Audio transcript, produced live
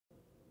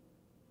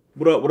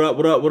What up, what up,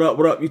 what up, what up,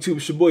 what up, YouTube?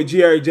 It's your boy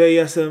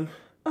GRJSM.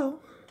 Oh.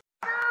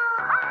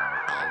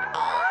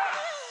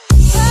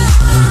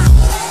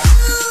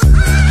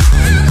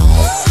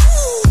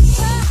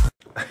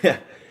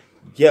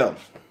 Yo.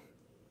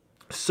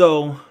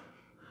 So,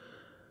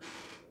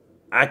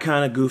 I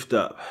kind of goofed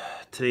up.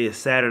 Today is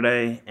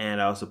Saturday, and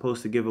I was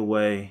supposed to give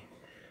away,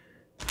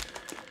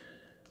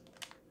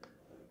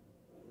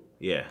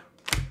 the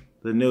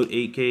Note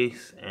 8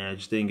 case, and I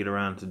just didn't get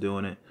around to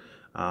doing it.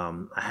 I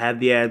have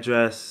the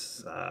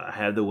address, I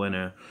have the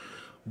winner,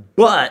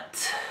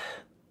 but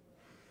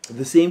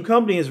the same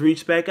company has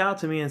reached back out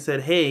to me and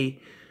said, hey,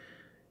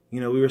 you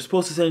know, we were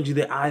supposed to send you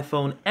the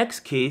iPhone X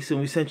case,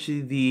 and we sent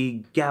you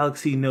the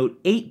Galaxy Note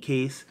 8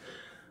 case.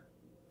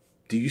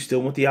 Do you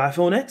still want the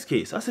iPhone X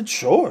case? I said,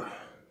 sure.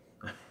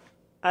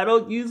 I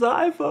don't use the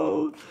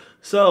iPhone.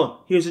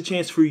 So, here's a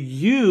chance for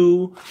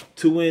you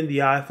to win the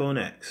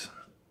iPhone X.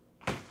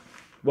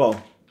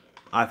 Well,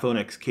 iPhone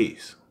X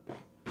case.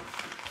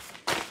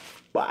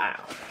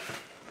 Wow.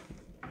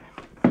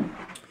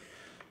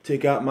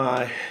 Take out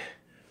my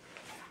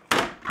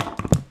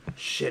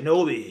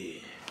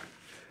Shinobi.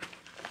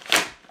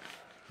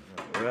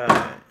 Alright.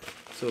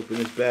 Let's open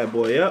this bad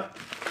boy up.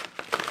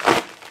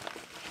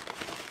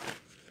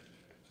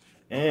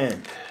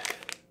 And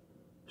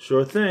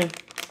sure thing.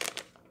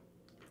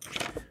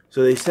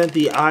 So they sent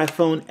the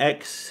iPhone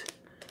X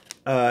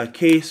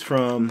case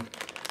from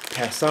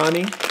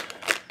Pasonomi.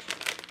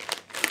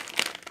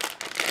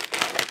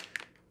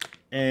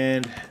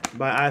 And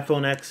by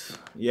iPhone X,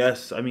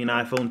 yes, I mean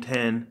iPhone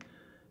 10.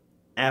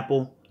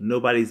 Apple,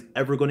 nobody's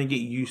ever going to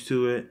get used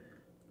to it.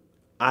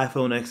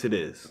 iPhone X it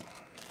is.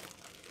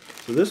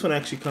 So this one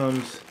actually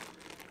comes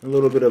a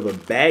little bit of a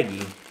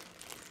baggie.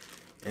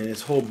 And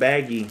this whole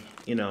baggie,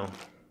 you know,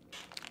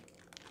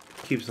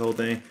 keeps the whole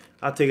thing.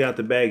 I'll take out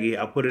the baggie,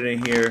 I'll put it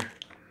in here,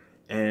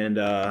 and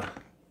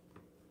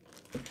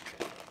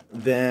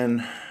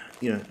then,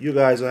 you know, you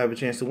guys will have a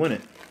chance to win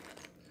it.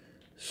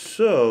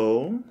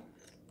 So,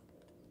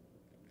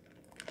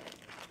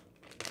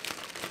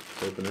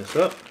 let's open this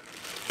up.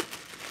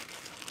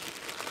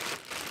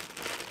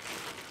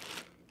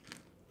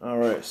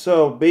 Alright,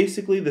 so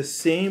basically the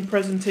same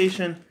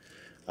presentation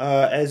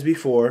as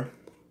before.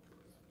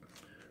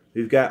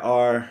 We've got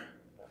our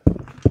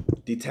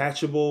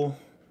detachable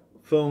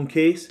phone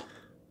case.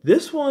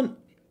 This one,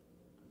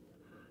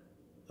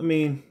 I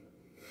mean,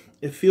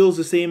 it feels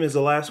the same as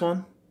the last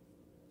one,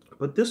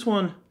 but this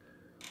one,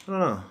 I don't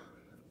know.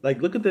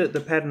 Like, look at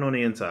the pattern on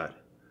the inside.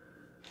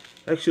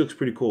 Actually looks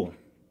pretty cool.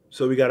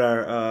 So we got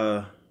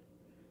our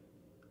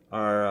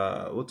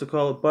what's it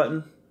called,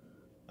 button.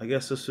 I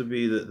guess this would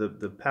be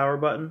the power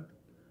button,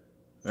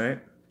 right?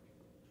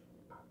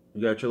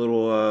 You got your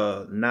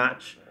little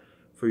notch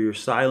for your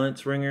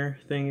silence ringer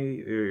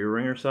thingy, your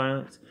ringer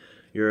silence,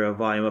 your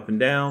volume up and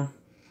down,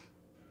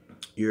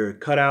 your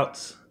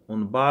cutouts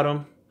on the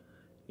bottom.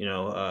 You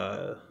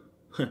know,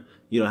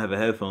 you don't have a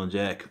headphone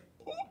jack,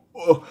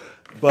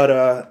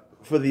 but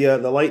for the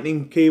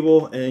lightning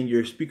cable and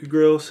your speaker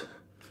grills,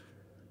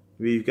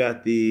 we've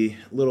got the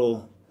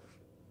little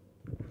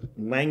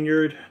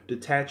lanyard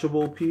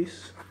detachable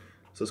piece.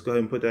 So let's go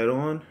ahead and put that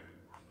on.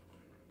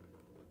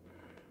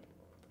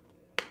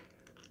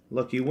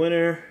 Lucky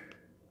winner.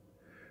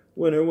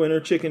 Winner, winner,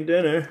 chicken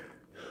dinner.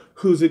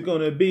 Who's it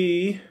gonna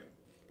be?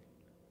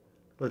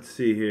 Let's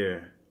see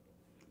here.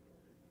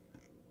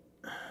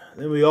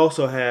 Then we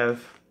also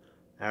have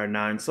our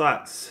 9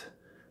 slots.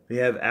 We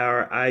have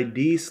our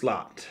ID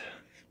slot.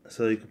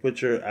 So you can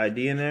put your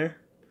ID in there.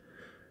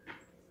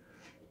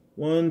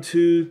 1,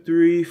 2,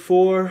 3,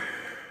 4,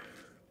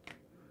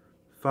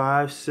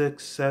 5,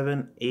 6,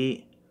 7,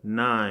 8,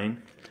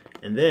 9.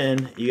 And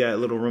then you got a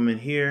little room in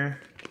here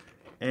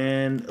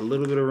and a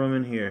little bit of room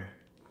in here.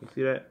 You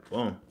see that?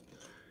 Boom.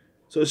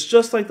 So it's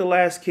just like the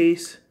last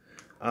case.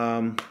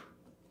 The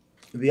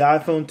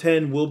iPhone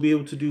 10 will be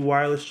able to do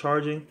wireless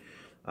charging.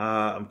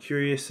 I'm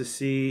curious to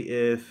see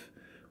if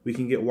we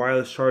can get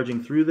wireless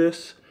charging through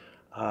this.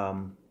 I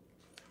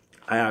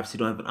obviously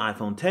don't have an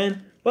iPhone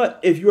 10, but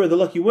if you are the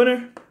lucky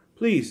winner,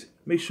 please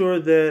make sure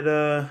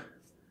that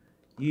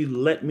you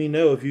let me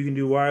know if you can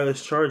do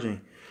wireless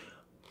charging.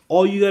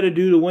 All you got to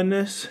do to win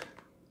this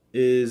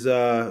is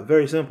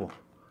very simple.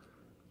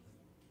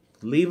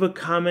 Leave a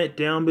comment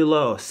down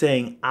below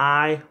saying,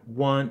 I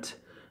want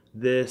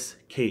this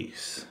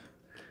case.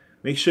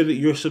 Make sure that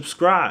you're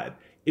subscribed.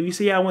 If you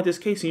say, I want this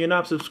case, and you're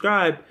not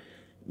subscribed,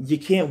 you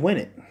can't win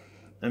it.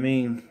 I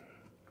mean,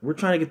 we're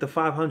trying to get to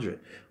 500.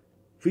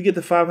 If we get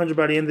to 500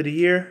 by the end of the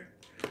year,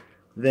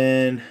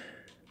 then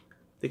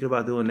thinking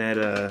about doing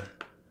that.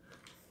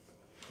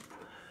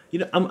 You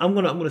know, I'm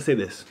gonna say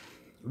this.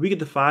 If we get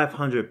to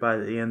 500 by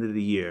the end of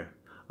the year,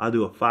 I'll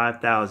do a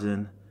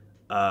 5,000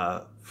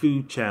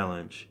 food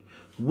challenge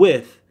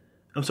with,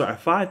 I'm sorry, a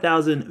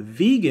 5,000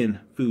 vegan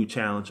food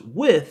challenge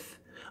with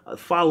a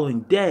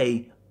following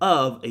day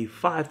of a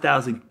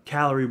 5,000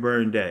 calorie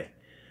burn day.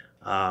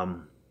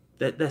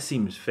 That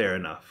seems fair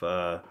enough.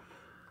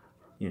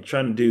 You know,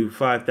 trying to do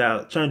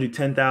 5,000, trying to do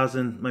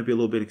 10,000 might be a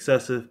little bit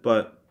excessive,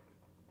 but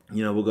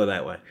you know, we'll go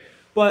that way.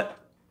 But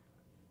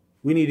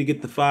we need to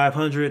get the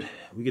 500.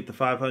 We get the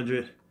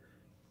 500.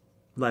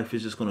 Life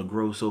is just gonna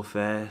grow so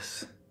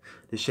fast.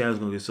 This channel's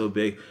gonna get so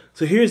big.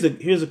 So here's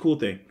the cool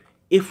thing.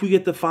 If we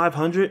get the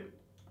 500,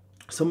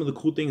 some of the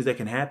cool things that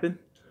can happen,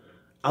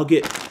 I'll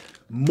get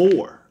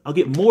more. I'll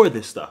get more of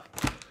this stuff.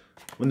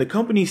 When the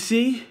company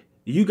see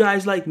you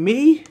guys like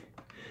me,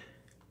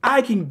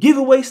 I can give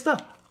away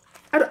stuff.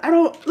 I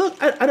don't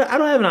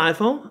have an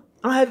iPhone.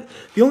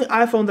 The only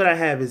iPhone that I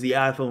have is the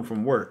iPhone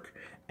from work,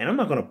 and I'm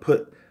not gonna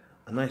put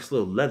a nice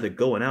little leather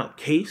going out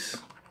case,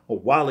 a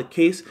wallet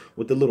case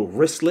with the little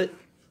wristlet.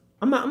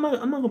 I'm not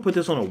gonna put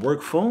this on a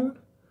work phone.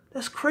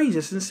 That's crazy.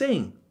 That's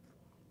insane.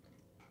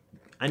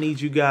 I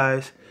need you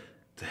guys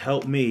to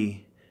help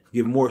me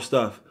give more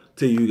stuff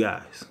to you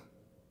guys.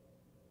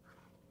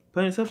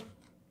 Plain and simple.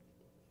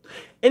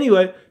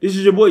 Anyway, this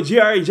is your boy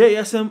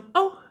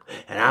GRAJSMO,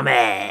 and I'm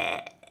out.